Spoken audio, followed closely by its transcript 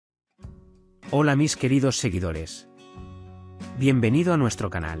Hola mis queridos seguidores. Bienvenido a nuestro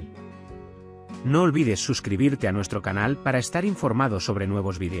canal. No olvides suscribirte a nuestro canal para estar informado sobre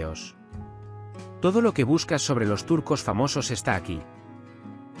nuevos vídeos. Todo lo que buscas sobre los turcos famosos está aquí.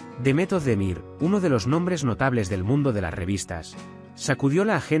 Demet Özdemir, uno de los nombres notables del mundo de las revistas, sacudió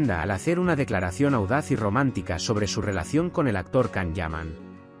la agenda al hacer una declaración audaz y romántica sobre su relación con el actor Can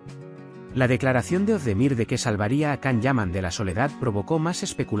Yaman. La declaración de Özdemir de que salvaría a Can Yaman de la soledad provocó más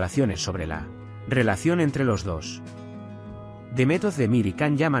especulaciones sobre la relación entre los dos. Demet Özdemir y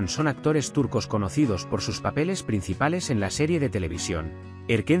Can Yaman son actores turcos conocidos por sus papeles principales en la serie de televisión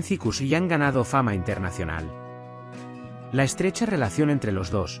Erkenci y han ganado fama internacional. La estrecha relación entre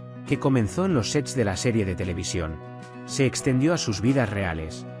los dos, que comenzó en los sets de la serie de televisión, se extendió a sus vidas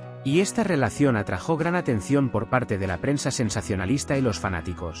reales, y esta relación atrajo gran atención por parte de la prensa sensacionalista y los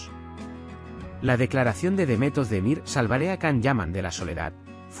fanáticos. La declaración de Demet Özdemir, salvaré a Can Yaman de la soledad,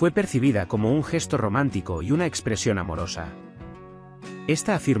 fue percibida como un gesto romántico y una expresión amorosa.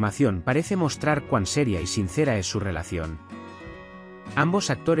 Esta afirmación parece mostrar cuán seria y sincera es su relación.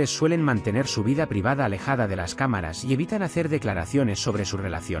 Ambos actores suelen mantener su vida privada alejada de las cámaras y evitan hacer declaraciones sobre sus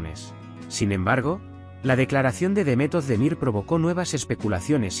relaciones. Sin embargo, la declaración de Demet Özdemir provocó nuevas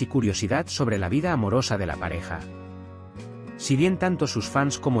especulaciones y curiosidad sobre la vida amorosa de la pareja. Si bien tanto sus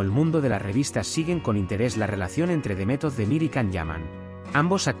fans como el mundo de las revistas siguen con interés la relación entre Demet Özdemir y Can Yaman,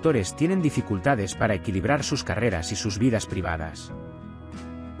 ambos actores tienen dificultades para equilibrar sus carreras y sus vidas privadas.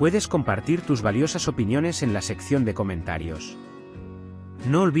 Puedes compartir tus valiosas opiniones en la sección de comentarios.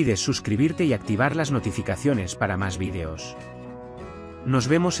 No olvides suscribirte y activar las notificaciones para más vídeos. Nos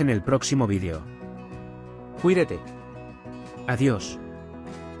vemos en el próximo vídeo. Cuídate. Adiós.